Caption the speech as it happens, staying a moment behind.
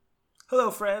Hello,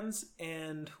 friends,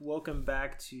 and welcome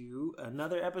back to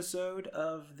another episode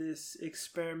of this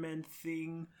experiment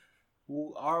thing,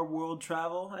 our world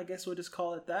travel. I guess we'll just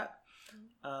call it that.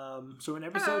 So in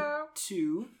episode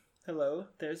 2, hello,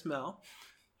 there's Mel.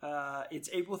 It's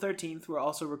April 13th. We're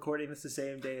also recording this the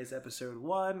same day as episode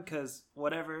 1 because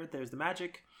whatever, there's the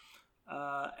magic.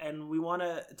 And we want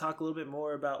to talk a little bit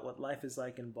more about what life is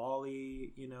like in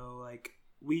Bali,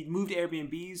 we moved to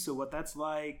Airbnbs, so what that's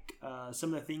like,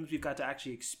 some of the things we've got to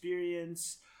actually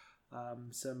experience,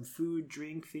 some food,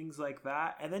 drink, things like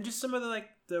that, and then just some of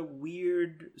the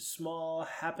weird small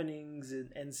happenings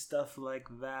and stuff like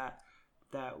that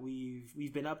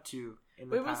we've been up to in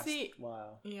the past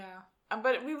while. Yeah,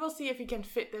 but we will see if we can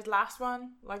fit this last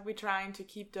one. Like, we're trying to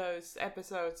keep those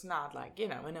episodes not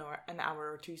an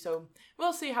hour or two. So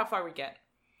we'll see how far we get.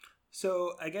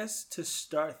 So I guess to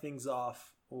start things off,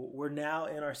 we're now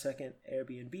in our second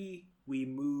Airbnb. We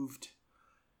moved,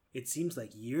 it seems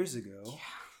like years ago.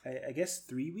 Yeah. I guess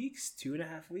 3 weeks,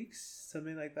 2.5 weeks,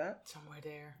 something like that. Somewhere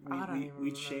there.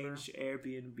 We changed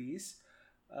Airbnbs.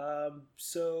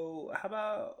 So how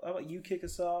about you kick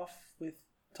us off with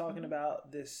talking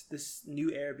about this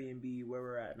new Airbnb where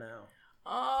we're at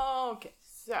now? Okay,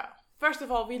 so first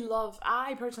of all,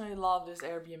 I personally love this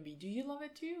Airbnb. Do you love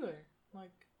it too, or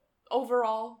like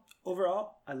overall?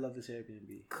 Overall, I love this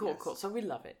Airbnb. Cool. So we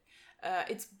love it.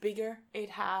 It's bigger. It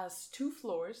has 2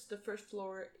 floors. The first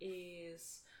floor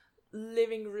is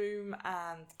living room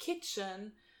and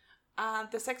kitchen.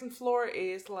 And the second floor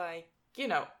is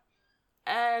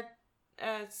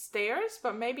stairs,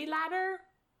 but maybe ladder,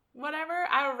 whatever.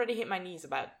 I already hit my knees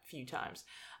about a few times.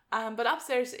 But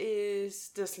upstairs is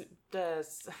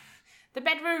the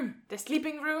bedroom, the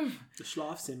sleeping room. The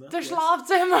Schlafzimmer.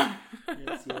 Schlafzimmer.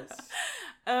 Yes.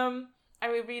 And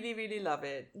we really, really love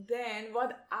it. Then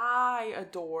what I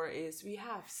adore is we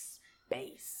have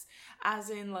space. As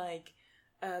in,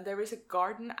 there is a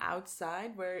garden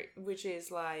outside which is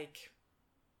how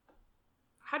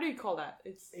do you call that?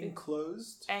 It's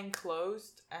enclosed.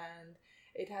 Enclosed, and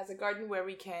it has a garden where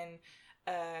we can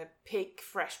pick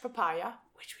fresh papaya,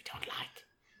 which we don't like,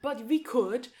 but we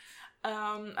could.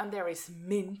 And there is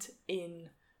mint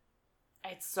in.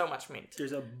 It's so much mint.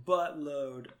 There's a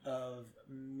buttload of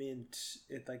mint.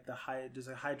 It's there's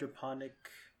a hydroponic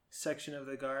section of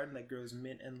the garden that grows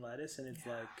mint and lettuce, and it's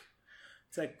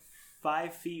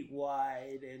 5 feet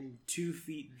wide and 2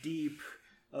 feet deep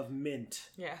of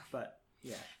mint. Yeah. But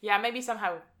yeah. Yeah, maybe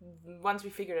somehow once we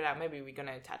figure it out, maybe we're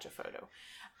gonna attach a photo.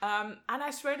 And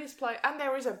I swear this place, and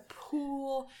there is a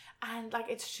pool, and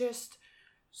it's just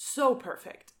so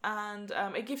perfect, and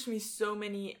it gives me so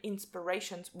many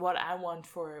inspirations what I want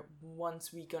for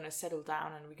once we're gonna settle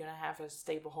down and we're gonna have a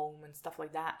stable home and stuff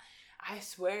like that. I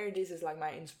swear this is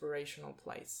my inspirational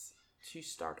place to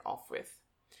start off with.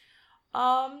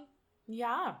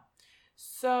 Yeah.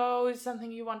 So is something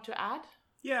you want to add?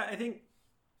 Yeah, I think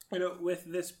with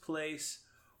this place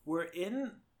we're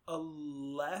in a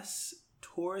less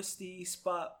touristy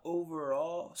spot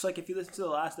overall. So if you listen to the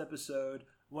last episode,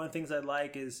 one of the things I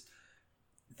like is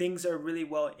things are really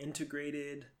well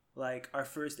integrated. Our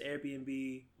first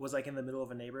Airbnb was in the middle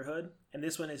of a neighborhood, and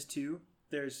this one is too.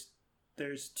 There's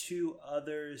 2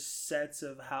 other sets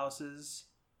of houses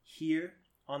here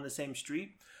on the same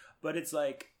street, but it's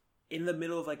in the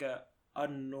middle of a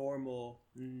normal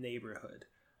neighborhood,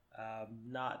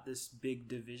 not this big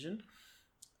division.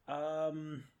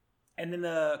 And in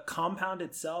the compound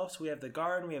itself, so we have the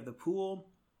garden, we have the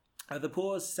pool. The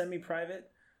pool is semi-private.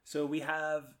 So we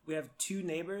have 2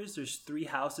 neighbors. There's 3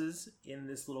 houses in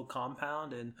this little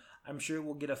compound, and I'm sure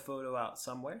we'll get a photo out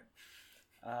somewhere.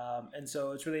 And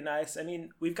so it's really nice. I mean,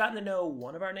 we've gotten to know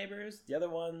one of our neighbors. The other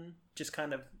one just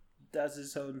kind of does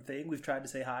his own thing. We've tried to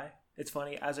say hi. It's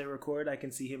funny, as I record, I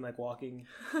can see him walking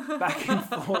back and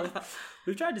forth.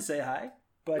 We've tried to say hi,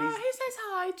 but he says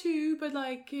hi too, but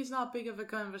he's not big of a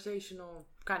conversational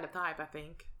kind of type, I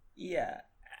think. Yeah.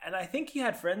 And I think he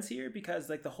had friends here because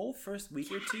the whole first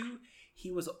week or 2,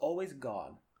 he was always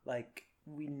gone.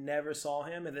 We never saw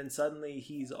him, and then suddenly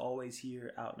he's always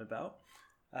here out and about.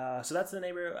 So that's the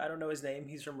neighbor. I don't know his name.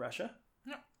 He's from Russia.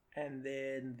 Yeah. And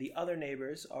then the other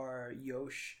neighbors are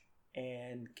Yosh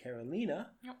and Carolina.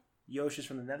 Yep. Yosh is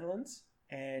from the Netherlands,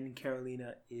 and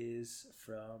Carolina is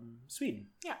from Sweden.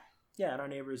 Yeah. Yeah, and our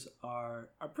neighbors are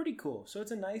pretty cool. So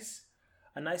it's a nice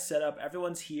setup.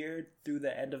 Everyone's here through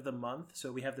the end of the month,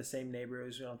 so we have the same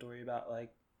neighbors. We don't have to worry about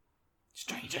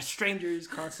strangers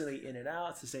constantly in and out.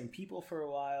 It's the same people for a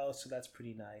while, so that's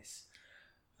pretty nice.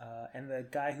 And the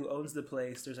guy who owns the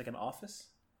place, there's an office.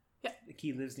 Yeah.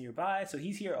 He lives nearby, so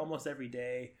he's here almost every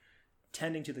day,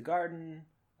 tending to the garden,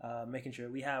 making sure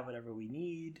we have whatever we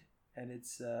need, and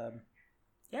it's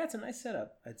it's a nice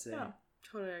setup, I'd say. Yeah,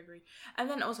 totally agree. And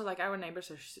then also like our neighbors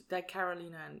are like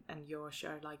Carolina and Josh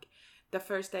are like the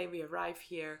first day we arrive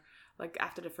here, like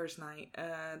after the first night,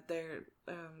 there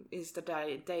is the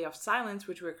day of silence,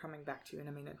 which we're coming back to in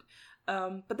a minute.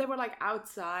 But they were like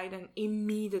outside and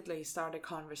immediately start a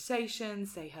conversation,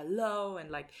 say hello, and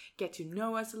like get to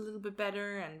know us a little bit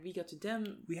better, and we got to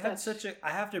them. We had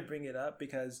I have to bring it up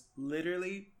because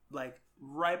literally, like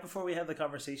right before we had the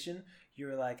conversation, you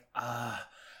were like,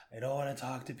 I don't want to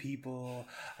talk to people.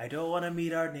 I don't want to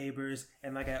meet our neighbors.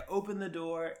 And like I opened the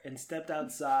door and stepped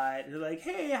outside and they're like,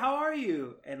 hey, how are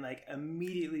you? And like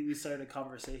immediately we started a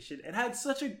conversation and had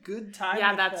such a good time.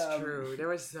 Yeah, that's true.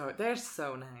 They're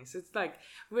so nice. It's like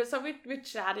we're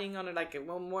chatting on like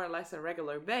more or less a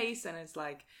regular base, and it's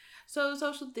like, so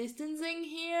social distancing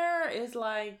here is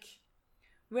like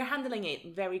we're handling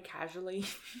it very casually.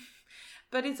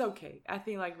 But it's okay. I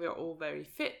think like we're all very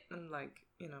fit and like,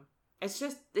 you know, it's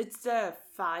the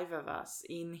 5 of us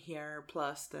in here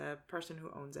plus the person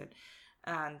who owns it.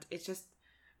 And it's just,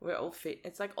 we're all fit.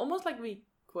 It's like almost like we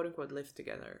quote unquote live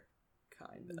together,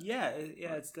 kind of. Yeah,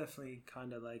 it's definitely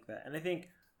kind of like that. And I think,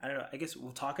 I don't know, I guess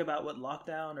we'll talk about what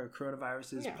lockdown or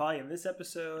coronavirus is probably in this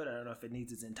episode. I don't know if it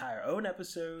needs its entire own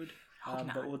episode,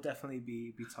 but we'll definitely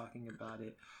be talking about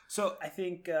it. So I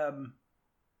think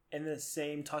in the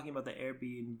same, talking about the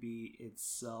Airbnb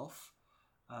itself,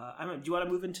 I don't know, do you want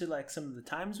to move into like some of the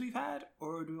times we've had,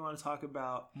 or do we want to talk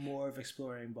about more of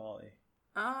exploring Bali?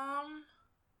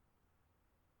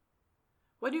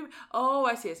 What do you... Oh,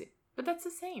 I see. But that's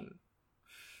the same.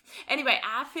 Anyway,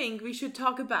 I think we should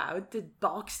talk about the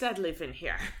dogs that live in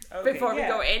here before we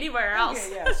go anywhere else.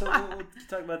 Okay, yeah. So we'll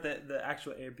talk about the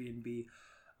actual Airbnb.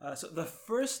 So the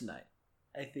first night,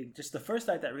 I think, just the first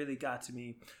night that really got to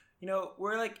me, you know,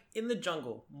 we're like in the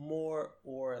jungle, more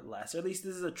or less. Or at least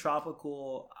this is a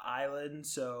tropical island,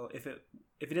 so if it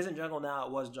isn't jungle now,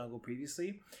 it was jungle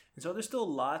previously. And so there's still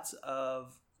lots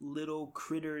of little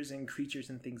critters and creatures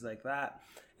and things like that.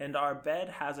 And our bed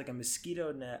has like a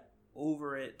mosquito net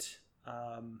over it.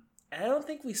 And I don't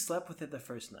think we slept with it the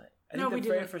first night. I think the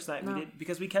very first night we did,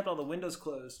 because we kept all the windows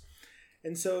closed.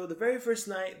 And so the very first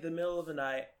night, the middle of the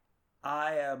night,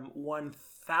 I am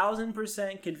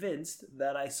 1,000% convinced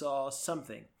that I saw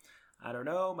something. I don't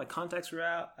know. My contacts were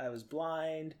out. I was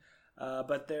blind.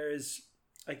 But there's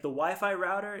like the Wi-Fi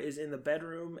router is in the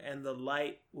bedroom, and the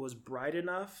light was bright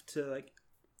enough to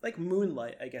like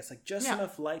moonlight, I guess, like just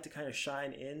enough light to kind of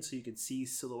shine in so you could see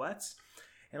silhouettes.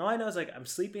 And all I know is like I'm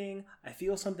sleeping. I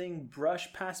feel something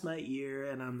brush past my ear,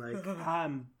 and I'm like,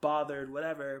 I'm bothered,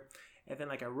 whatever. And then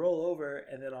like I roll over,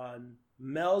 and then on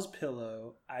Mel's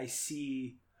pillow, I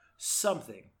see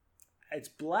something. It's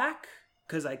black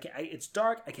because it's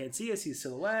dark. I can't see it. I see a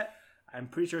silhouette. I'm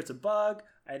pretty sure it's a bug.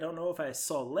 I don't know if I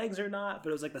saw legs or not, but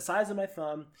it was like the size of my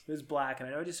thumb. It was black, and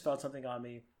I know I just felt something on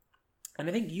me. And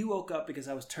I think you woke up because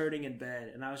I was turning in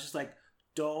bed, and I was just like,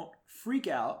 don't freak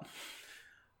out.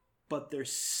 But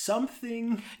there's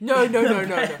something. No.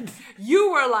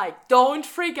 You were like, don't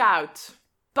freak out,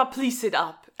 but please sit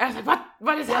up. And I was like,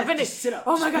 what is happening? Just sit up.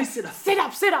 Oh my God, sit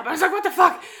up. I was like, what the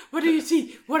fuck? What do you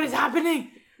see? What is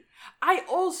happening? I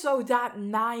also, that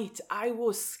night, I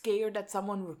was scared that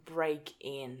someone would break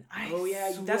in.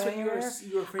 That's what you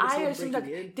were afraid of someone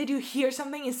breaking in? Did you hear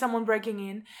something? Is someone breaking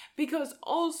in? Because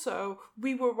also,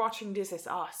 we were watching This Is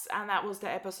Us, and that was the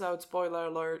episode, spoiler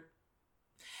alert,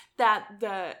 that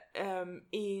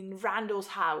in Randall's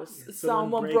house,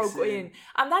 someone broke in.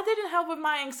 And that didn't help with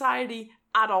my anxiety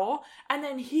at all. And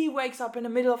then he wakes up in the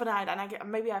middle of the night,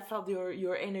 and maybe I felt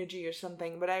your energy or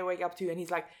something, but I wake up too, and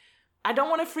he's like, I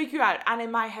don't want to freak you out. And in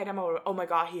my head, I'm all, oh my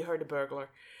God, he heard a burglar.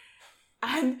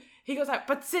 And he goes like,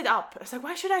 but sit up. I was like,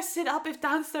 why should I sit up if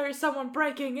downstairs is someone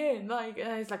breaking in? Like,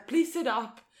 and he's like, please sit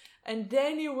up. And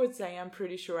then you would say, I'm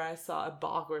pretty sure I saw a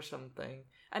bug or something.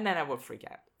 And then I would freak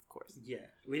out, of course. Yeah.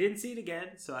 We didn't see it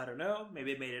again, so I don't know.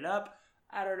 Maybe it made it up.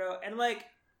 I don't know. And like,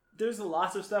 there's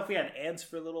lots of stuff. We had ants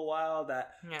for a little while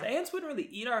that the ants wouldn't really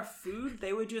eat our food.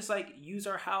 They would just like use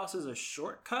our house as a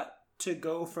shortcut to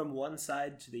go from one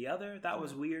side to the other. That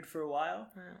was weird for a while.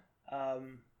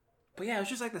 But yeah, it was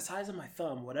just like the size of my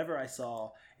thumb, whatever I saw,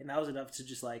 and that was enough to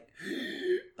just like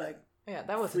yeah,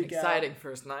 that was an exciting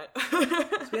first night.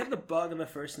 So we had the bug on the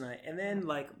first night, and then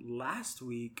like last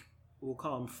week, we'll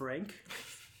call him Frank.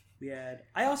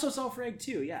 I also saw Frank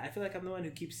too. Yeah, I feel like I'm the one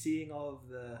who keeps seeing all of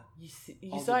the.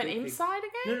 You saw it inside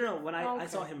again? No. When I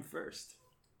saw him first.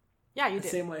 Yeah, you did. The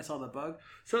same way I saw the bug.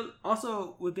 So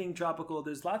also with being tropical,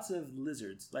 there's lots of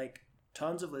lizards, like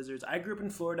tons of lizards. I grew up in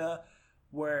Florida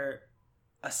where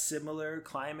a similar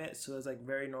climate, so it's like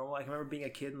very normal. I can remember being a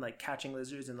kid and like catching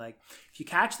lizards, and like if you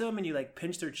catch them and you like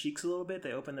pinch their cheeks a little bit,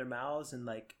 they open their mouths, and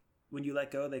like when you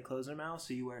let go, they close their mouths.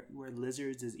 So you wear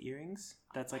lizards as earrings.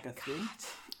 That's like a thing.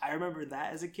 I remember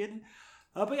that as a kid.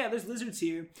 But yeah, there's lizards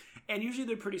here, and usually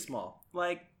they're pretty small,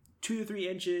 like 2 to 3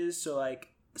 inches, so like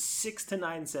 6 to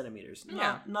 9 centimeters.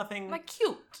 Nothing like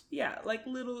cute. Yeah, like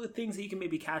little things that you can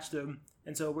maybe catch them.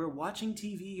 And so we're watching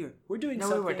TV, or we're doing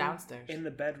something. No, we were downstairs in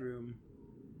the bedroom.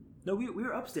 No, we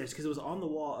were upstairs because it was on the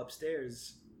wall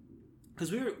upstairs.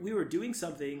 Because we were doing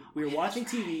something. We were watching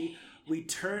TV.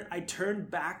 I turned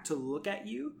back to look at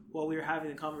you while we were having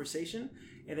a conversation,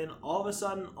 and then all of a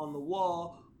sudden on the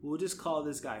wall, we'll just call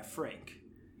this guy Frank.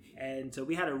 And so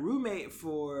we had a roommate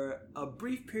for a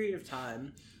brief period of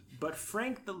time, but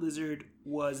Frank the lizard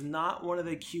was not one of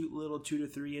the cute little 2 to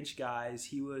 3 inch guys.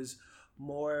 He was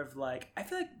more of like, I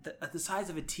feel like the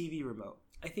size of a TV remote.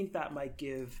 I think that might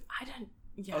give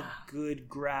a good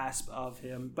grasp of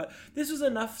him. But this was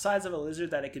enough size of a lizard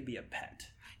that it could be a pet.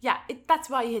 Yeah, that's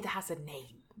why it has a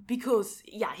name. Because,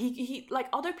 yeah, he like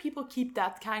other people keep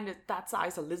that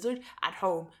size of lizard at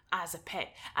home as a pet.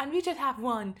 And we just have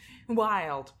one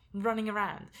wild running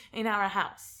around in our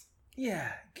house.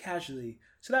 Yeah, casually.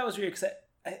 So that was really exciting.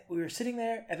 We were sitting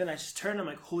there, and then I just turned, and I'm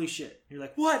like, holy shit. And you're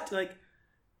like, what? Like,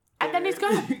 and then he's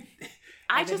gone.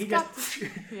 I just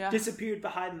disappeared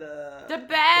behind the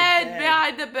bed.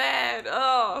 Behind the bed.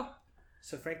 Oh.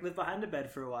 So Frank lived behind the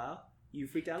bed for a while. You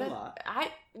freaked out a lot.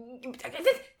 There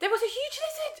was a huge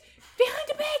lizard behind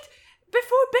the bed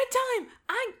before bedtime.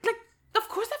 Of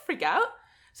course I freak out.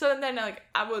 So then I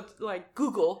would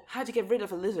Google how to get rid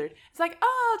of a lizard. It's like,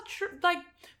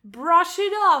 brush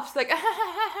it off. It's like,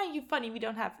 you funny. We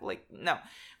don't have no,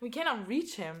 we cannot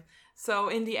reach him. So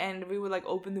in the end, we would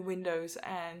open the windows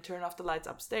and turn off the lights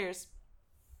upstairs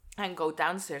and go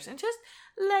downstairs and just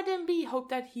let him be. Hope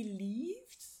that he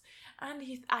leaves. And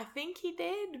I think he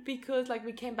did, because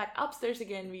we came back upstairs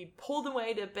again. We pulled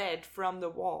away the bed from the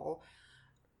wall.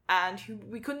 And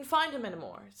we couldn't find him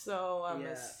anymore. So I'm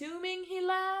assuming he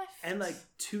left. And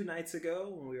 2 nights ago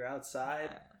when we were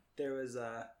outside, there was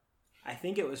I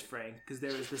think it was Frank, because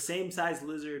there was the same size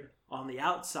lizard on the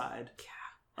outside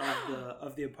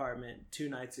of the apartment 2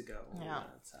 nights ago when we were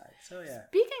outside. So yeah.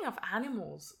 Speaking of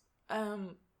animals,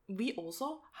 we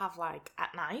also have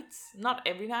at night, not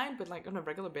every night, but on a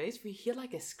regular basis, we hear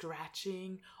a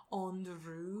scratching on the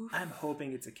roof. I'm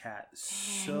hoping it's a cat.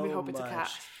 So we hope it's a cat.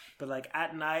 But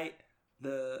at night,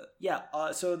 I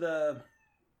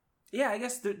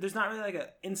guess there's not really a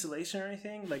insulation or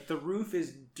anything. The roof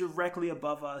is directly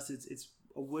above us. It's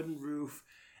a wooden roof,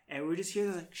 and we just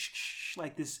hear this shh,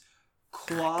 this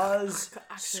claws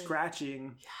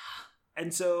scratching. Yeah.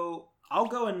 And so I'll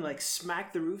go and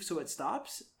smack the roof so it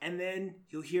stops, and then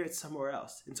you'll hear it somewhere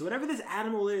else. And so whatever this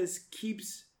animal is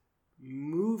keeps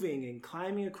moving and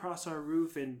climbing across our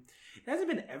roof, and it hasn't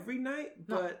been every night,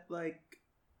 but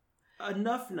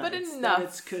enough nights that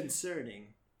it's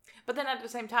concerning. But then at the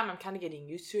same time, I'm kind of getting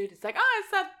used to it. It's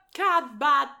it's that cat,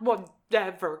 bat,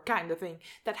 whatever kind of thing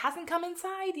that hasn't come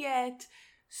inside yet.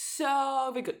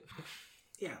 So we're good.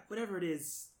 Yeah, whatever it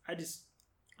is, I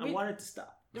want it to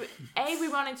stop. A, we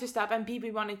want it to stop, and B, we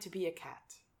want it to be a cat.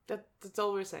 That's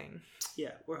all we're saying.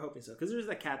 Yeah, we're hoping so. Because there's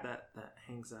a cat that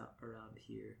hangs out around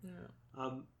here.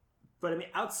 Yeah. But I mean,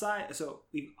 outside, so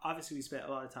we spent a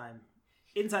lot of time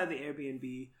inside the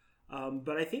Airbnb.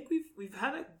 But I think we've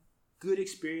had a good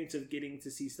experience of getting to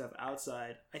see stuff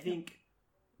outside. I think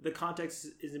the context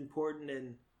is important,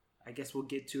 and I guess we'll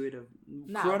get to it.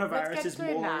 Coronavirus is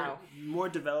more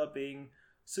developing.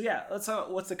 So yeah, let's talk.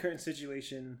 What's the current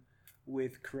situation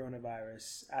with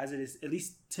coronavirus as it is, at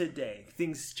least today?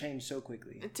 Things change so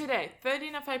quickly. Today,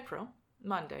 13th of April,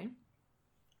 Monday.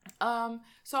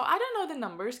 So I don't know the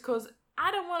numbers because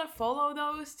I don't want to follow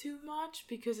those too much,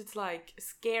 because it's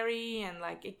scary and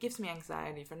it gives me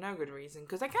anxiety for no good reason,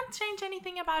 because I can't change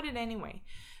anything about it anyway.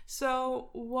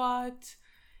 So what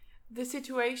the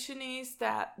situation is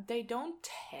that they don't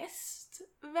test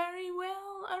very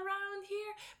well around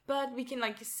here, but we can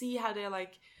see how they're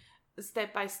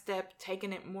step by step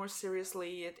taking it more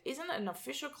seriously. It isn't an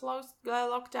official closed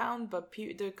lockdown, but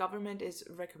the government is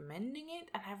recommending it.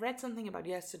 And I read something about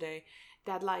yesterday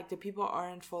that the people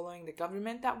aren't following the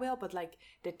government that well, but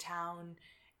the town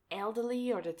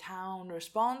elderly or the town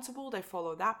responsible, they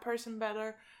follow that person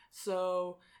better.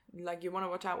 So you want to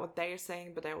watch out what they're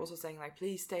saying, but they're also saying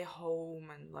please stay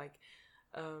home and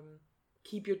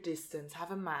keep your distance,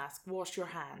 have a mask, wash your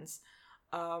hands.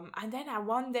 And then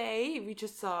one day we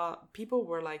just saw people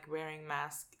were wearing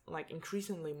masks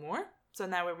increasingly more. So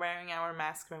now we're wearing our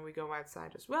masks when we go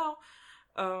outside as well.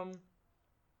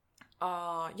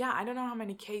 I don't know how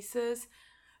many cases.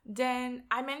 Then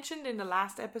I mentioned in the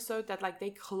last episode that like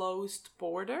they closed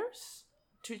borders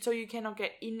so you cannot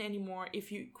get in anymore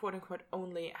if you quote unquote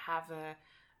only have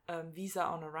a visa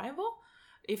on arrival.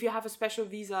 If you have a special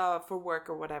visa for work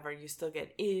or whatever, you still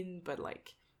get in, but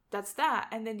like that's that.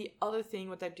 And then the other thing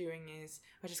what they're doing is,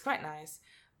 which is quite nice,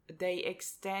 they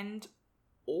extend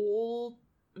all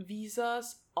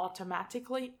visas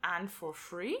automatically and for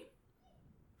free,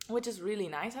 which is really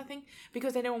nice, I think,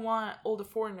 because they don't want all the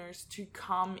foreigners to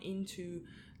come into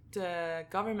the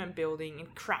government building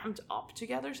and cramped up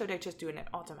together, so they're just doing it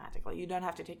automatically. You don't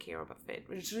have to take care of it,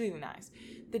 which is really nice.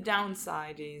 The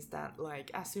downside is that like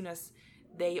as soon as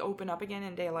they open up again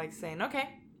and they're like saying, okay,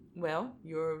 well,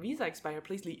 your visa expired,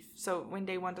 please leave. So when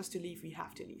they want us to leave, we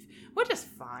have to leave, which is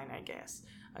fine, I guess.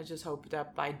 I just hope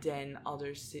that by then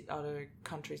other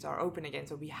countries are open again,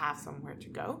 so we have somewhere to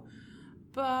go.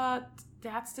 But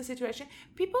that's the situation.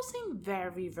 People seem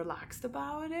very relaxed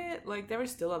about it. Like, there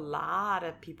is still a lot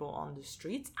of people on the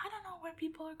streets. I don't know where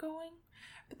people are going,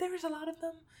 but there is a lot of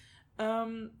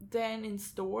them. Then in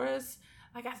stores,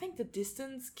 like, I think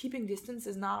keeping distance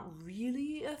is not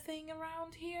really a thing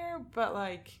around here. But,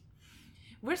 like,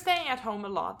 we're staying at home a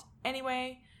lot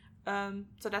anyway.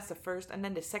 So that's the first. And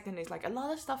then the second is, like, a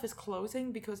lot of stuff is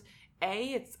closing because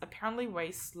it's apparently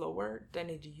way slower than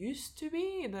it used to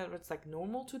be. It's like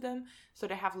normal to them, so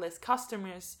they have less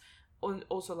customers. And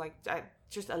also, like,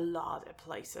 just a lot of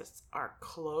places are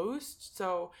closed.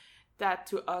 So that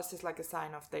to us is like a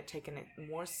sign of they're taking it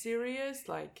more serious.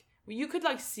 Like, you could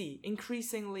like see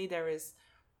increasingly there is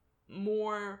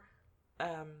more.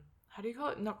 How do you call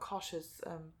it? Not cautious.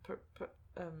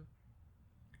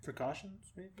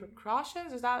 Precautions, maybe?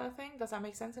 Precautions? Is that a thing? Does that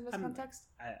make sense in this context?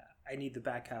 I need the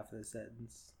back half of the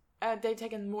sentence. They've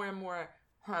taken more and more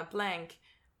blank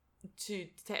to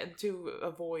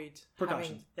avoid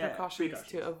precautions. Precautions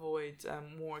to avoid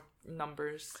more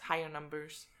numbers, higher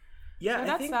numbers. Yeah,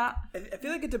 so I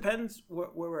feel like it depends where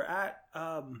we're at.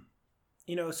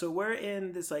 So we're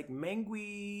in this like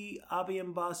Mengwi,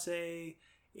 Abiambase.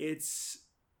 It's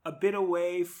a bit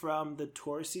away from the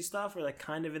touristy stuff. We're like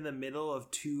kind of in the middle of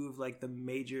two of like the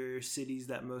major cities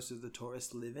that most of the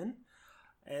tourists live in.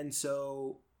 And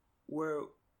so where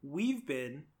we've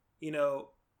been, it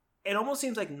almost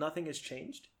seems like nothing has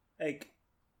changed. Like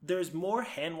there's more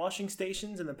hand washing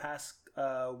stations in the past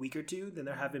week or two than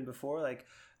there have been before. Like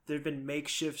there've been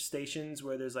makeshift stations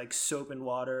where there's like soap and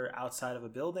water outside of a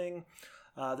building.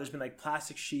 There's been like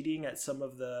plastic sheeting at some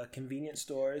of the convenience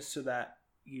stores so that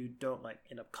you don't like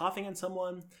end up coughing on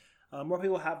someone. More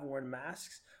people have worn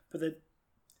masks, but the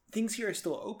things here are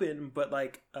still open. But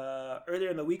like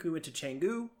earlier in the week, we went to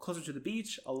Canggu, closer to the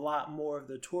beach. A lot more of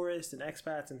the tourists and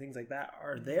expats and things like that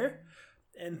are there,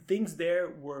 and things there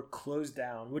were closed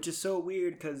down, which is so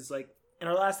weird because like in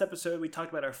our last episode, we talked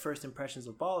about our first impressions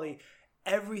of Bali.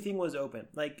 Everything was open.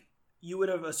 Like you would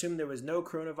have assumed there was no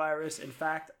coronavirus. In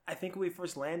fact, I think when we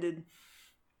first landed,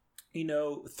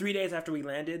 3 days after we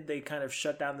landed, they kind of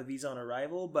shut down the visa on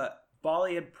arrival. But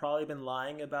Bali had probably been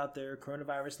lying about their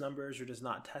coronavirus numbers or just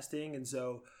not testing. And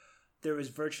so there was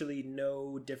virtually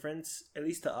no difference, at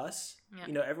least to us.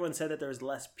 Yeah. Everyone said that there was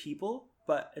less people.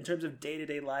 But in terms of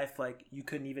day-to-day life, like you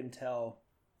couldn't even tell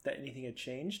that anything had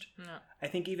changed. No. I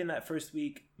think even that first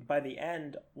week, by the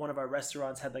end, one of our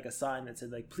restaurants had like a sign that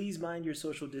said like, please mind your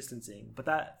social distancing. But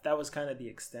that was kind of the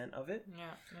extent of it.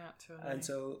 Yeah, totally. And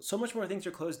so much more things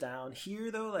are closed down.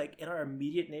 Here though, like in our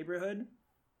immediate neighborhood,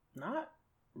 not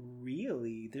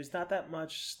really. There's not that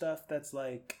much stuff that's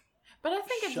like But I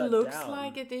think it looks down.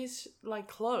 Like it is like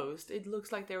closed. It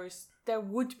looks like there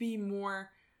would be more.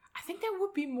 I think there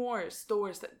would be more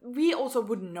stores that we also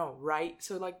wouldn't know, right?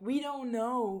 So, like, we don't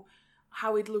know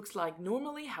how it looks like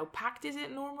normally. How packed is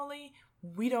it normally?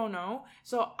 We don't know.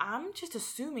 So, I'm just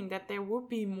assuming that there would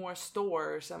be more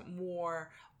stores and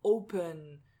more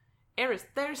open areas.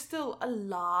 There's still a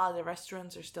lot of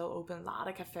restaurants are still open. A lot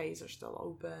of cafes are still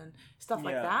open. Stuff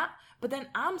like that. But then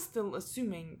I'm still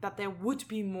assuming that there would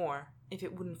be more if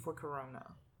it wouldn't for Corona.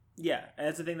 Yeah, and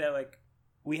that's the thing that, like,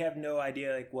 we have no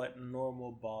idea like what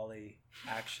normal Bali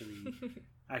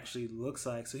actually looks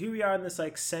like. So here we are in this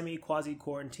like semi-quasi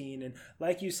quarantine, and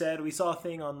like you said, we saw a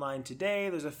thing online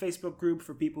today. There's a Facebook group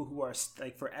for people who are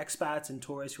like for expats and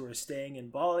tourists who are staying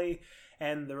in Bali,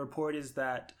 and the report is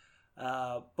that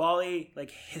Bali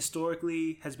like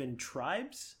historically has been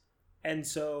tribes, and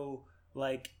so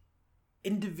like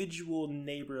individual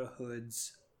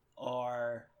neighborhoods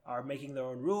are making their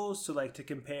own rules. So like to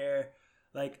compare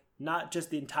like not just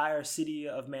the entire city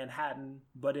of Manhattan,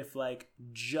 but if like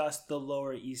just the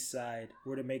Lower East Side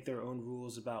were to make their own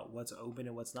rules about what's open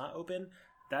and what's not open,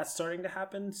 that's starting to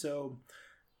happen. So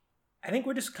I think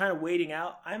we're just kind of waiting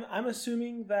out. I'm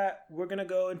assuming that we're gonna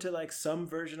go into like some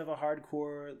version of a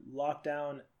hardcore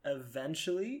lockdown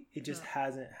eventually. It just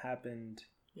hasn't happened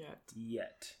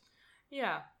yet.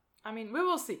 Yeah. I mean, we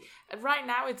will see. Right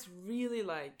now, it's really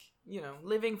like,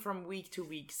 living from week to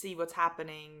week, see what's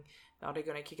happening. Are they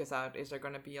going to kick us out? Is there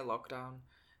going to be a lockdown?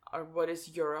 Or what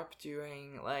is Europe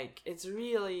doing? Like, it's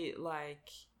really like,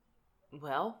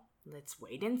 well, let's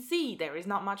wait and see. There is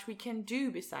not much we can do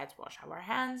besides wash our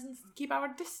hands and keep our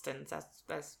distance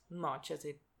as much as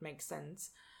it makes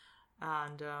sense.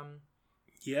 And,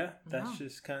 yeah, that's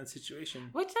just kind of the situation.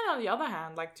 Which then, on the other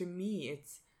hand, like, to me,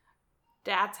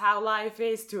 that's how life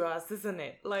is to us, isn't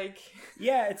it? Like,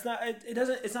 yeah, it's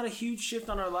not a huge shift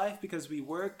on our life because we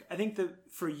work. I think that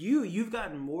for you've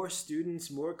gotten more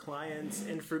students, more clients,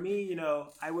 and for me,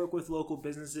 I work with local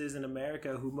businesses in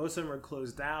America who most of them are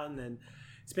closed down, and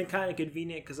it's been kind of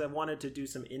convenient because I wanted to do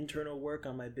some internal work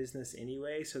on my business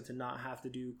anyway, so to not have to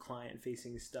do client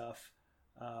facing stuff.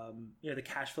 The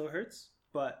cash flow hurts,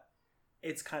 but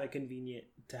it's kind of convenient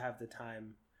to have the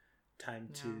time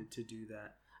to do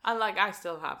that. And, like, I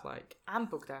still have, like, I'm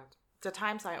booked out. The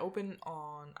times I open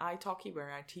on italki,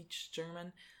 where I teach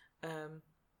German,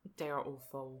 they are all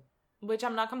full. Which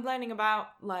I'm not complaining about.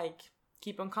 Like,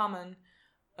 keep on coming.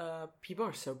 People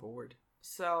are so bored.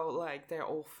 So, like, they're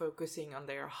all focusing on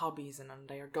their hobbies and on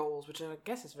their goals, which I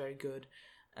guess is very good.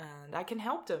 And I can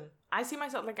help them. I see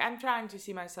myself, like, I'm trying to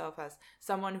see myself as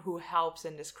someone who helps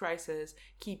in this crisis,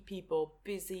 keep people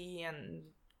busy and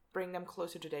bring them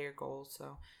closer to their goals.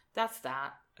 So that's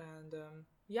that. And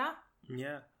yeah.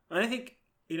 And I think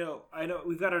I know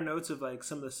we've got our notes of like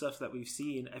some of the stuff that we've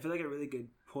seen. I feel like a really good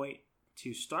point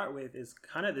to start with is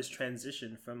kind of this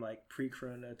transition from like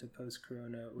pre-corona to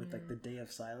post-corona with like the Day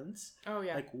of Silence. Oh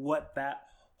yeah, like what that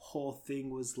whole thing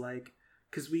was like,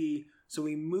 because we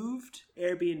moved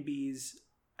Airbnbs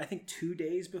I think 2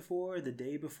 days before, the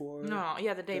day before. No,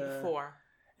 yeah, the day before.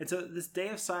 And so this Day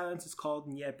of Silence is called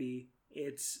Nyepi.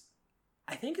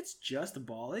 I think it's just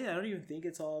Bali. I don't even think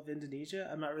it's all of Indonesia.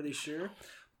 I'm not really sure.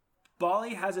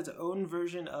 Bali has its own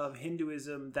version of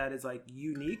Hinduism that is like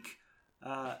unique.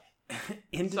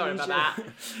 Indonesia, sorry about that.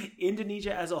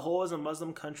 Indonesia as a whole is a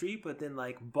Muslim country, but then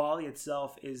like Bali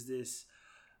itself is this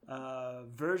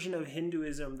version of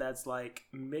Hinduism that's like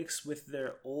mixed with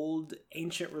their old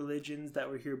ancient religions that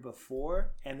were here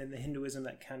before, and then the Hinduism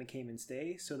that kind of came and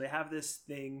stayed. So they have this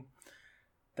thing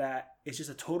that it's just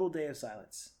a total day of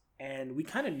silence. And we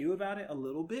kind of knew about it a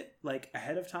little bit, like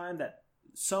ahead of time, that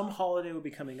some holiday would be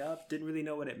coming up. Didn't really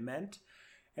know what it meant.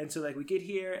 And so like we get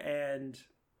here and,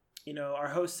 our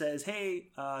host says, hey,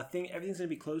 everything's going to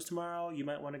be closed tomorrow. You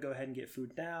might want to go ahead and get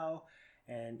food now.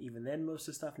 And even then, most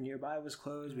of the stuff nearby was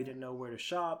closed. We didn't know where to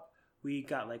shop. We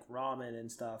got like ramen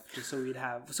and stuff just so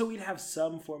we'd have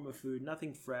some form of food,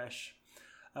 nothing fresh.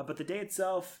 But the day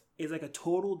itself is like a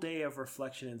total day of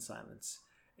reflection and silence.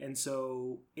 And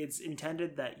so it's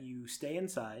intended that you stay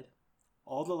inside,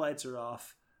 all the lights are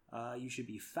off, you should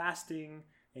be fasting,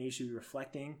 and you should be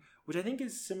reflecting, which I think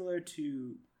is similar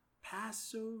to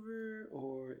Passover,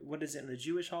 or what is it, in the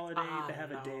Jewish holiday? They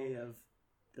have a day of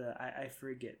I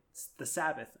forget, the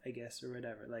Sabbath, I guess, or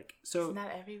whatever. Like, so isn't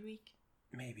that every week?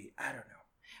 Maybe, I don't know.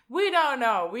 We don't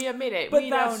know. We admit it.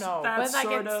 We don't know. But like,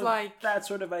 it's like that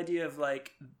sort of idea of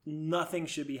like nothing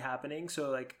should be happening. So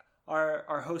like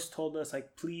our host told us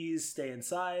like, please stay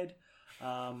inside,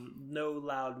 no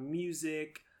loud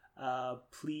music,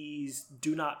 please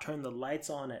do not turn the lights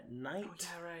on at night. Oh,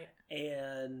 yeah, right.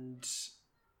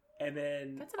 And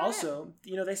then also,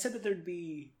 they said that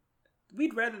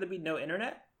we'd rather there be no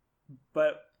internet,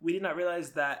 but we did not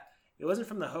realize that it wasn't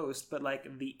from the host, but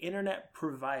like the internet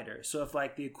provider. So if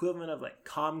like the equivalent of like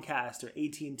Comcast or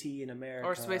AT&T in America,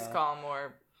 or Swisscom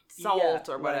or Salt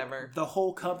or whatever, like the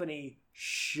whole company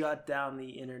shut down the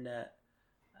internet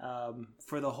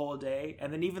for the whole day,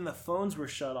 and then even the phones were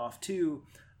shut off too.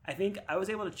 I think I was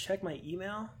able to check my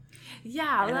email.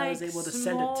 Yeah, and like I was able to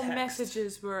send a text. small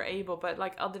messages were able, but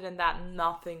like other than that,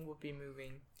 nothing would be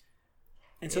moving.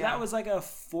 And so that was like a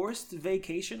forced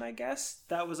vacation, I guess.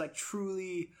 That was like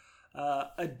truly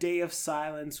a day of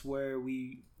silence where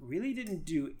we really didn't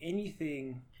do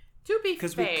anything. To be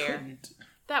fair,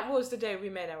 that was the day we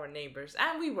met our neighbors,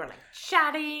 and we were like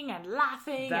chatting and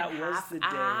laughing. That and was the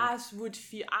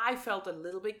day. I felt a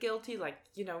little bit guilty, like,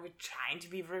 we're trying to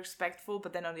be respectful,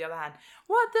 but then on the other hand,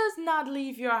 what does not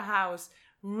leave your house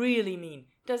really mean?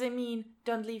 Does it mean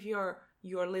don't leave your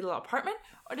little apartment,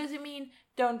 or does it mean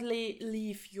don't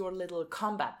leave your little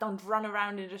combat? Don't run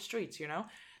around in the streets,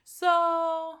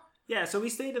 So yeah, so we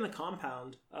stayed in the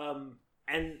compound,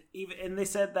 and they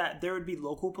said that there would be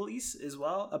local police as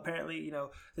well. Apparently,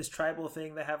 this tribal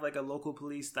thing, they have like a local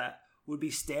police that would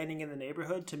be standing in the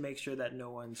neighborhood to make sure that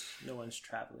no one's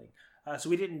traveling. So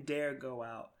we didn't dare go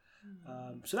out.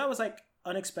 So that was like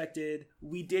unexpected.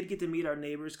 We did get to meet our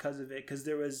neighbors because of it, because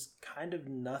there was kind of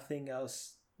nothing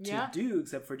else to do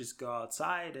except for just go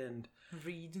outside and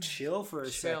read, chill for a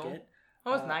second. It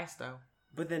was nice though.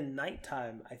 But then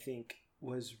nighttime, I think,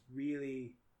 was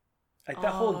really like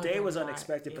that whole day was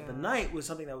unexpected, but the night was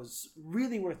something that was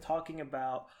really worth talking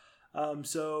about.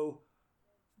 So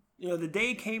the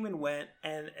day came and went,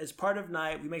 and as part of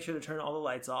night, we make sure to turn all the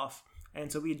lights off.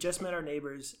 And so we had just met our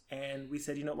neighbors, and we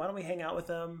said, why don't we hang out with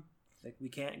them? Like, we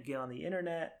can't get on the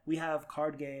internet. We have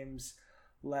card games.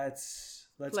 Let's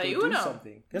play go Uno. do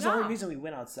something. That's the only reason we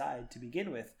went outside to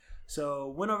begin with.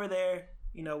 So went over there,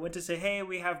 went to say, hey,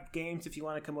 we have games if you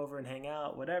want to come over and hang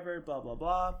out, whatever, blah, blah,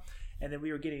 blah. And then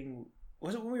we were getting...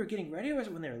 Was it when we were getting ready or was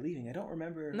it when they were leaving? I don't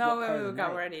remember. No, we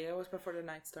got ready. It was before the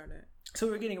night started. So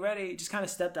we were getting ready, just kind of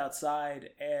stepped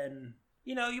outside, and,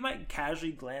 you might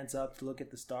casually glance up to look at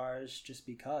the stars just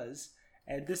because.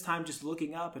 And this time just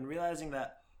looking up and realizing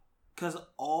that because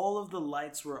all of the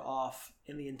lights were off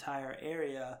in the entire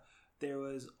area, there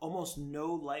was almost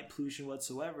no light pollution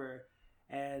whatsoever.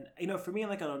 And, for me,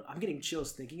 like, I'm getting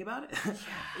chills thinking about it.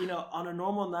 On a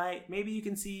normal night, maybe you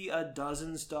can see a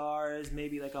dozen stars,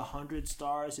 maybe like 100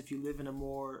 stars if you live in a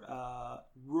more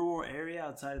rural area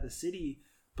outside of the city.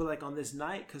 But, like, on this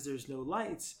night, because there's no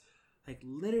lights, like,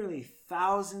 literally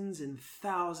thousands and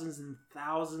thousands and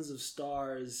thousands of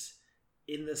stars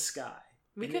in the sky.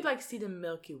 We could, see the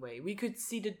Milky Way. We could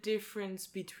see the difference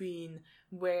between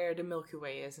where the Milky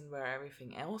Way is and where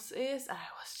everything else is. And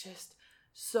it was just...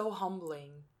 so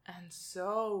humbling and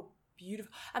so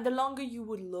beautiful. And the longer you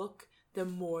would look, the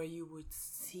more you would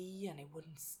see, and it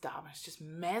wouldn't stop. It's just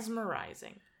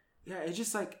mesmerizing. Yeah, it's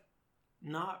just like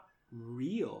not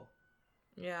real.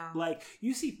 Yeah. Like,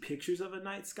 you see pictures of a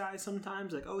night sky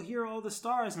sometimes, like, oh, here are all the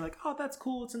stars, and like, oh, that's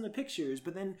cool, it's in the pictures.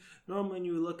 But then normally when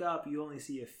you look up, you only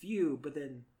see a few, but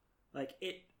then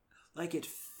it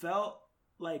felt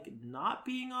like not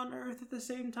being on Earth at the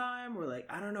same time, or like,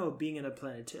 I don't know, being in a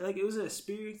planet. Like, it was an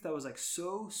experience that was like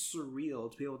so surreal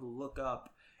to be able to look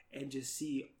up and just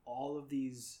see all of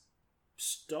these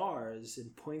stars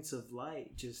and points of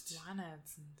light, just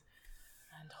planets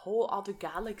and whole other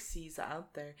galaxies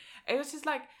out there. It was just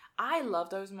like, I love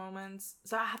those moments.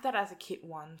 So I had that as a kid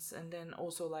once, and then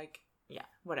also like, yeah,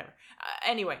 whatever.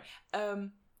 Anyway,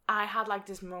 I had like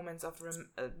these moments of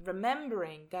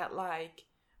remembering that like,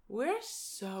 we're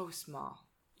so small,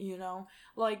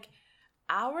 like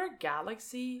our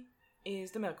galaxy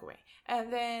is the Milky Way.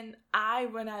 And then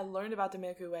when I learned about the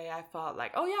Milky Way, I thought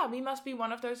like, oh yeah, we must be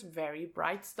one of those very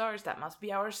bright stars. That must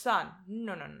be our sun.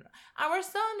 No. Our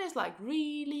sun is like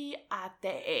really at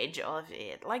the edge of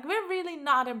it. Like, we're really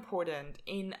not important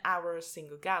in our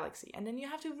single galaxy. And then you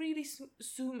have to really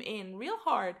zoom in real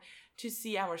hard to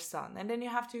see our sun. And then you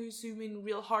have to zoom in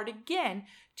real hard again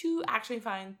to actually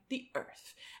find the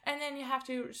Earth. And then you have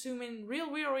to zoom in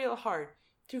real hard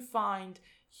to find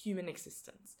human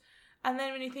existence. And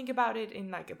then when you think about it in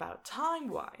like about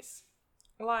time-wise,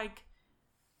 like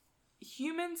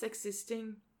humans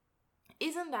existing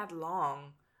isn't that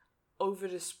long over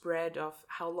the spread of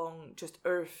how long just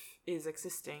Earth is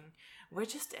existing. We're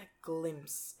just a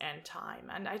glimpse in time.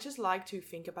 And I just like to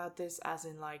think about this as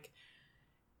in like,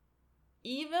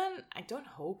 even, I don't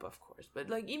hope of course, but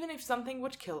like even if something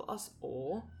would kill us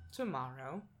all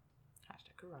tomorrow,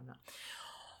 #Corona,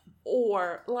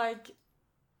 or like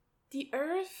the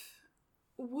Earth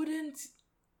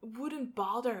wouldn't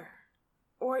bother,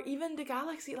 or even the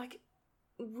galaxy, like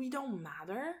we don't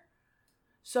matter.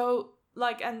 So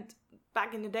like, and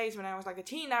back in the days when I was like a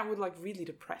teen, that would like really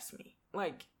depress me.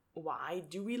 Like, why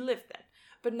do we live then?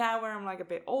 But now where I'm like a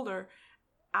bit older,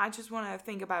 I just want to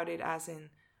think about it as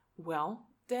in, well,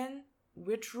 then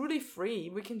we're truly free.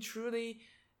 We can truly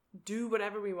do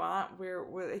whatever we want.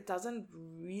 It doesn't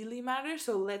really matter.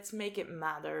 So let's make it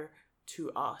matter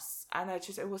to us. And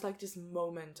it was like this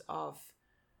moment of,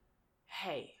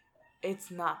 hey, it's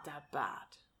not that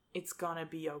bad. It's gonna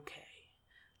be okay.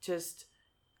 Just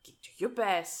do your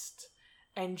best,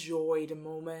 enjoy the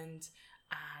moment,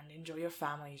 and enjoy your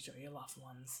family, enjoy your loved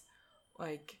ones.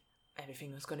 Like,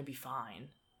 everything is gonna be fine.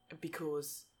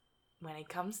 Because when it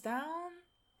comes down,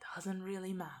 doesn't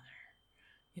really matter.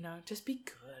 Just be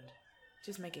good.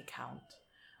 Just make it count.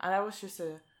 And that was just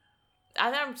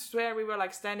and I swear we were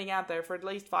like standing out there for at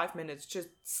least 5 minutes, just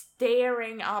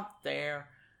staring up there,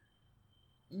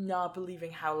 not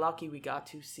believing how lucky we got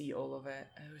to see all of it.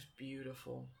 It was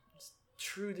beautiful. It's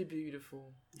truly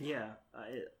beautiful. Yeah,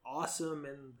 awesome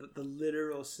in the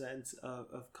literal sense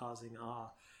of causing awe.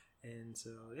 And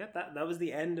so, yeah, that was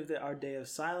the end of our day of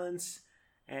silence.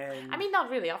 And I mean, not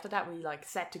really. After that, we like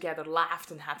sat together,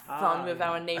 laughed, and had fun with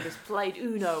our neighbors, played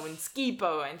Uno and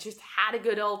Skipo, and just had a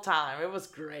good old time. It was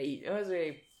great. It was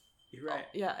really... You're right.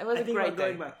 Yeah, it was a great day. I think about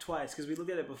going back twice, because we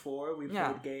looked at it before, we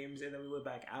played games, and then we went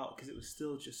back out, because it was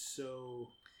still just so...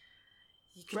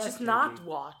 You could just not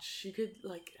watch. You could,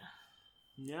 like...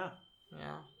 Yeah.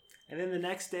 Yeah. And then the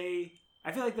next day...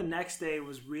 I feel like the next day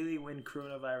was really when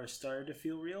coronavirus started to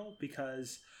feel real,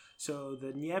 because... So the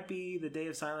Nyepi, the Day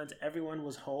of Silence, everyone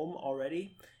was home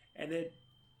already. And then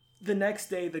the next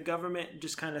day, the government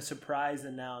just kind of surprise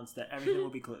announced that everything will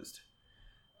be closed.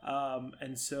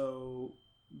 And so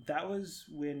that was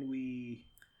when we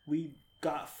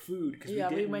got food. Cause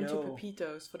we went to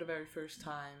Pepitos for the very first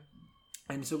time.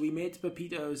 And so we made it to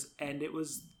Pepitos, and it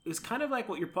was kind of like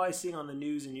what you're probably seeing on the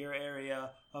news in your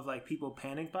area of like people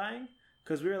panic buying.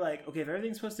 Because we were like, okay, if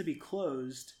everything's supposed to be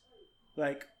closed...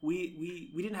 Like,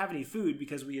 we didn't have any food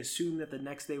because we assumed that the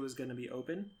next day was going to be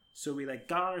open. So we, like,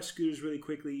 got on our scooters really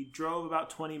quickly, drove about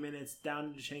 20 minutes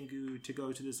down to Canggu to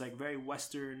go to this, like, very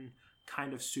Western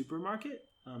kind of supermarket,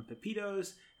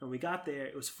 Pepitos. And when we got there,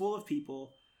 it was full of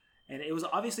people. And it was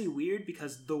obviously weird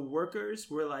because the workers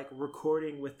were, like,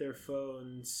 recording with their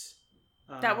phones.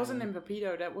 That wasn't in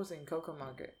Pepito, that was in Coco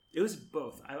Market. It was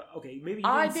both. Maybe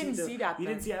I didn't see that. You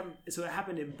didn't see that. So it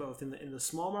happened in both. In the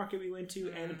small market we went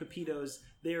to and in Pepitos,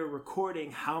 they were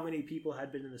recording how many people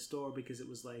had been in the store because it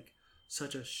was like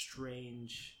such a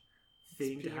strange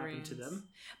thing to happen to them.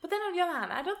 But then on the other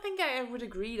hand, I don't think I would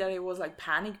agree that it was like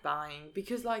panic buying,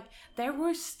 because like there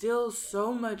was still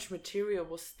so much material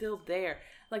was still there.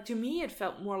 Like to me, it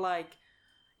felt more like,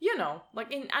 you know,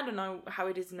 like I don't know how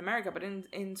it is in America, but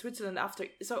in Switzerland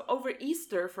over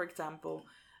Easter, for example,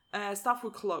 stuff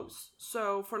would close.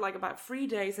 So for like about 3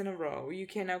 days in a row, you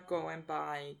cannot go and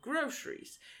buy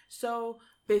groceries. So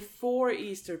before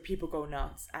Easter, people go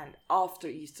nuts, and after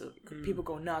Easter, people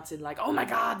go nuts and like, oh my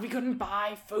God, we couldn't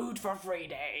buy food for 3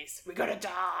 days. We're gonna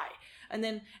die. And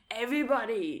then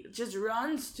everybody just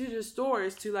runs to the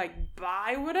stores to like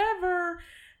buy whatever.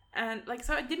 And like,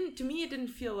 so it didn't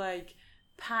feel like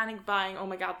panic buying, oh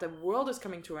my God, the world is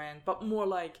coming to an end, but more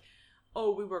like,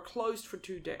 oh, we were closed for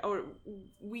 2 days, or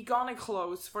we gonna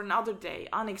close for another day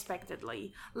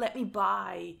unexpectedly. Let me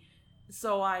buy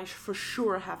so I for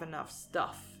sure have enough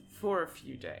stuff for a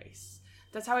few days.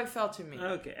 That's how it felt to me.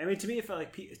 Okay, I mean, to me it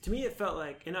felt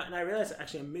like, and I realized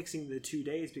actually I'm mixing the 2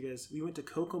 days because we went to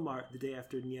Coco Mart the day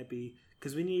after Nyepi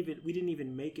because we didn't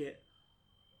even make it.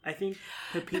 I think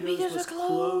Pepitos was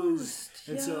closed,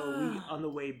 and so we on the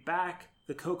way back,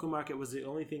 the Coco Market was the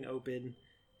only thing open.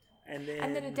 And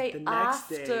then the day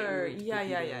after,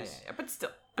 yeah. But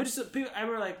still. But just people, I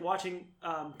remember like watching,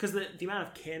 because the amount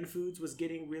of canned foods was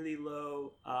getting really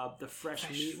low. The fresh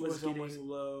meat was getting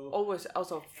low. Always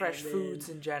also fresh foods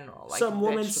in general. Like some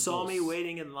woman saw me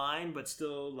waiting in line, but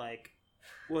still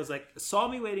saw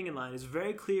me waiting in line. It was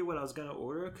very clear what I was gonna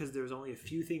order because there was only a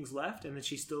few things left, and then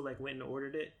she still like went and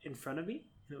ordered it in front of me,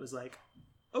 and it was like,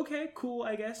 okay, cool,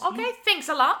 I guess. Okay, thanks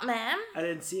a lot, ma'am. And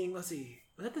then let's see.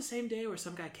 Was that the same day where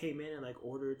some guy came in and like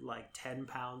ordered like 10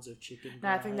 pounds of chicken breast? No,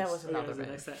 I think that was another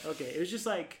day. Okay, it was just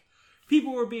like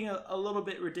people were being a little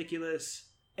bit ridiculous.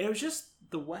 And it was just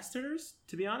the Westerners,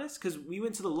 to be honest, because we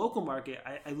went to the local market.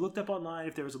 I looked up online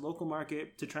if there was a local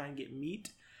market to try and get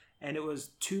meat, and it was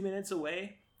 2 minutes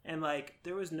away. And like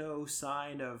there was no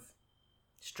sign of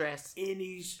stress,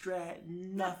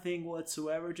 nothing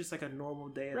whatsoever. Just like a normal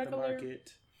day at the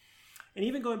market. And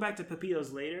even going back to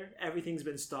Pepitos later, everything's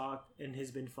been stocked and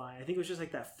has been fine. I think it was just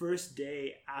like that first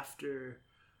day after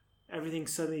everything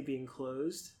suddenly being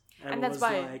closed. And that's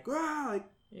why, like,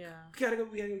 we gotta go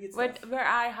get stuff. Where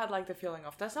I had like the feeling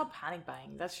of, that's not panic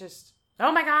buying. That's just,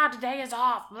 oh my God, today is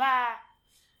off. Blah.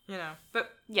 You know,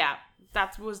 but yeah,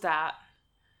 that was that.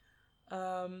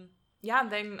 And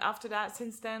then after that,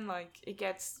 since then, like it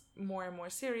gets more and more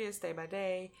serious day by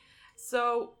day.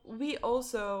 So we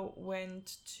also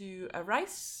went to a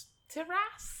rice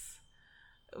terrace.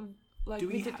 Like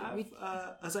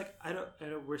I was like, I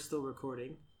know we're still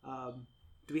recording.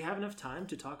 Do we have enough time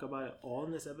to talk about it all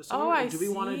in this episode? Or do we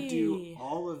want to do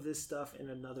all of this stuff in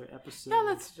another episode? No,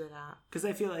 let's do that. Because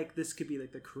I feel like this could be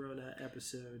like the Corona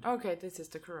episode. Okay, this is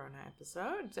the Corona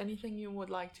episode. Anything you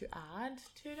would like to add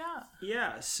to that?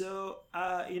 Yeah, so,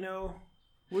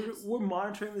 we're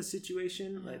monitoring the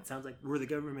situation. Like, it sounds like we're the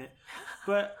government.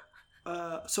 But,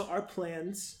 so our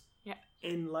plans,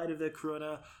 in light of the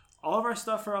Corona, all of our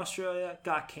stuff for Australia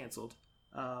got canceled.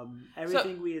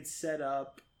 Everything we had set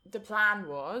up. The plan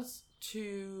was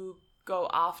to go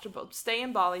after, but stay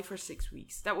in Bali for 6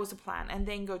 weeks. That was the plan. And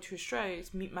then go to Australia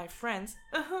to meet my friends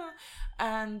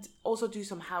and also do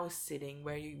some house sitting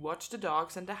where you watch the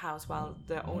dogs and the house while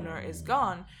the owner is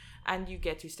gone, and you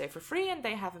get to stay for free and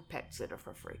they have a pet sitter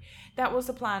for free. That was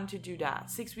the plan, to do that.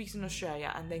 6 weeks in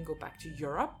Australia and then go back to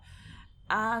Europe.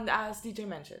 And as DJ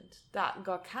mentioned, that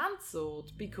got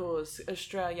cancelled because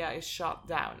Australia is shut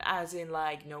down, as in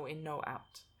like no in, no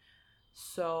out.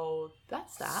 So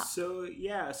that's that. So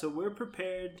yeah, so we're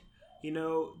prepared. You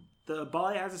know, the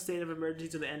Bali has a state of emergency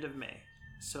to the end of May.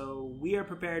 So we are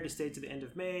prepared to stay to the end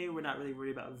of May. We're not really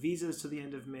worried about visas to the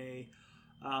end of May.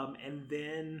 And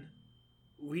then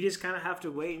we just kind of have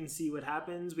to wait and see what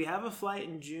happens. We have a flight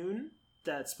in June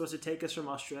that's supposed to take us from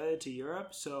Australia to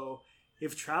Europe. So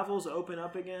if travels open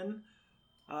up again,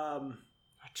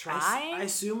 I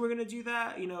assume we're gonna do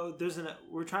that. You know,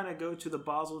 we're trying to go to the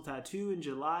Basel Tattoo in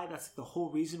July. That's the whole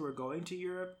reason we're going to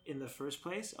Europe in the first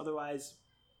place. Otherwise,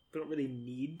 we don't really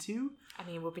need to. I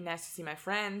mean, it would be nice to see my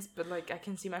friends, but like I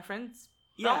can see my friends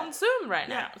on Zoom right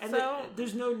now. And so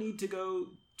there's no need to go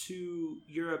to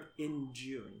Europe in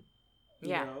June. You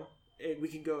know? We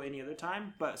can go any other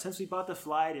time. But since we bought the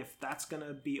flight, if that's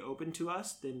gonna be open to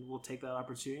us, then we'll take that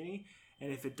opportunity.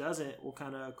 And if it doesn't, we'll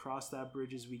kind of cross that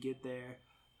bridge as we get there.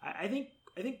 I think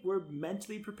we're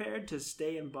mentally prepared to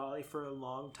stay in Bali for a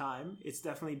long time. It's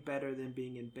definitely better than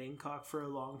being in Bangkok for a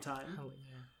long time. Oh,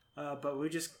 yeah. But we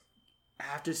just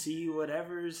have to see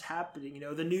whatever's happening. You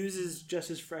know, the news is just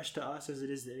as fresh to us as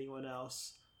it is to anyone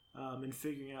else. And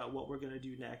figuring out what we're going to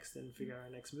do next and figure out our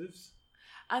next moves.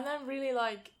 And then really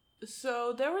like,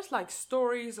 so there was like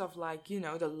stories of like, you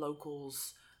know, the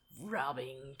locals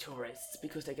robbing tourists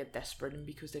because they get desperate and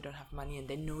because they don't have money and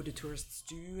they know the tourists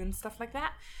do and stuff like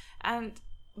that.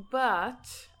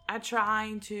 But I'm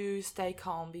trying to stay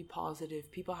calm, be positive.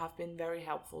 People have been very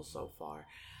helpful so far,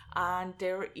 and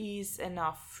there is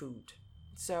enough food.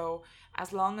 So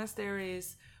as long as there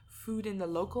is food in the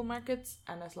local markets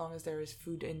and as long as there is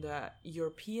food in the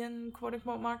European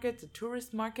quote-unquote markets, the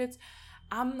tourist markets,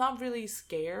 I'm not really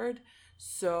scared.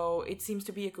 So it seems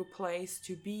to be a good place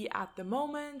to be at the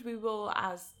moment. We will,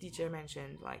 as DJ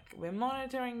mentioned, like we're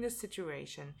monitoring this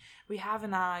situation. We have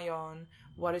an eye on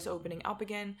what is opening up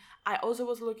again. I also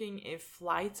was looking if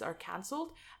flights are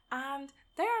cancelled, and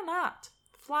they are not.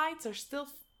 Flights are still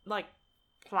like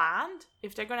planned.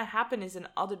 If they're gonna happen is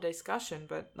another discussion,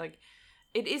 but like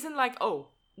it isn't like, oh,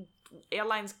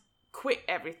 airlines quit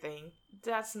everything.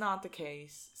 That's not the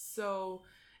case. So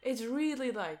it's really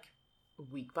like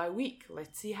week by week.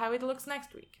 Let's see how it looks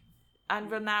next week.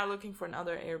 And we're now looking for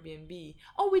another Airbnb.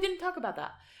 Oh, we didn't talk about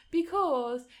that.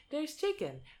 Because there's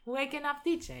Chicken waking up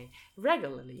DJ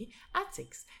regularly at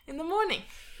 6 in the morning.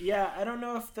 Yeah, I don't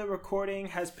know if the recording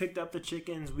has picked up the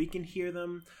chickens. We can hear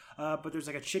them. But there's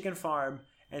like a chicken farm.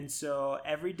 And so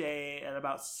every day at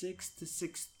about 6 to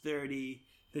 6:30,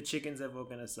 the chickens have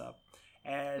woken us up.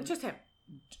 And It's just him.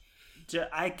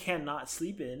 I cannot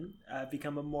sleep in. I've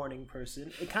become a morning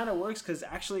person. It kind of works because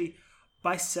actually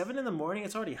by 7 in the morning,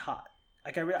 it's already hot.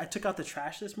 Like I took out the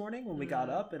trash this morning when we got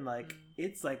up, and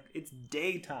it's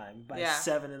daytime by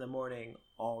 7 in the morning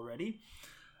already.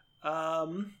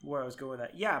 Where I was going with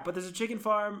that. Yeah, but there's a chicken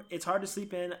farm. It's hard to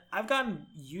sleep in. I've gotten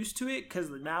used to it because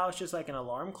now it's just like an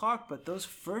alarm clock. But those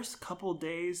first couple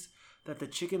days that the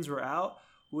chickens were out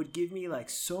would give me like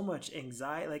so much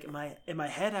anxiety. Like in my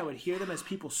head, I would hear them as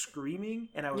people screaming,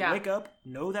 and I would wake up,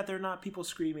 know that they're not people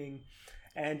screaming,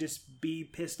 and just be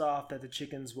pissed off that the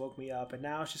chickens woke me up. And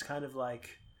now it's just kind of like,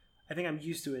 I think I'm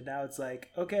used to it. Now it's like,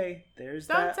 okay, there's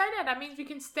Don't that. say that. That means we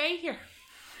can stay here.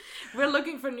 We're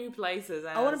looking for new places.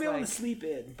 I want to be able to sleep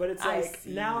in, but it's like,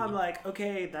 now I'm like,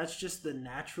 okay, that's just the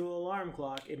natural alarm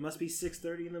clock. It must be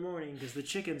 6:30 in the morning because the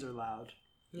chickens are loud.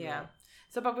 Yeah.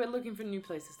 So, but we're looking for new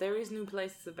places. There is new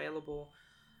places available.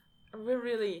 We're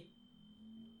really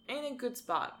in a good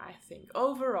spot, I think.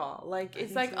 Overall, like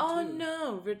it's like, oh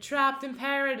no, we're trapped in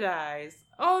paradise.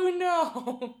 Oh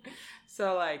no.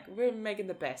 So like we're making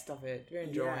the best of it. We're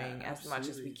enjoying as much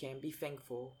as we can. Be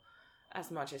thankful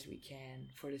as much as we can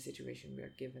for the situation we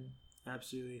are given.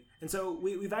 Absolutely. And so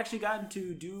we've actually gotten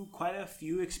to do quite a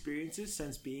few experiences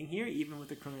since being here, even with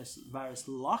the coronavirus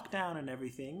lockdown and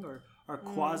everything, or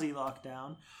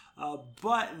quasi-lockdown.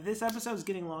 But this episode is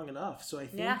getting long enough, so I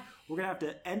think we're going to have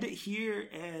to end it here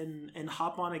and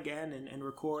hop on again and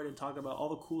record and talk about all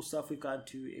the cool stuff we've gotten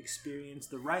to experience.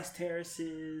 The rice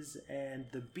terraces and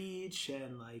the beach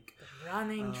and like the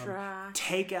running track.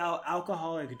 Take out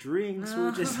alcoholic drinks,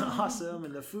 which is awesome,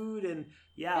 and the food. And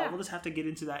we'll just have to get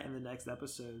into that in the next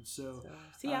episode. So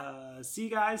see ya. See you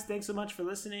guys. Thanks so much for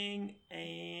listening,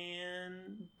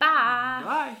 and bye.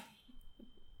 Bye.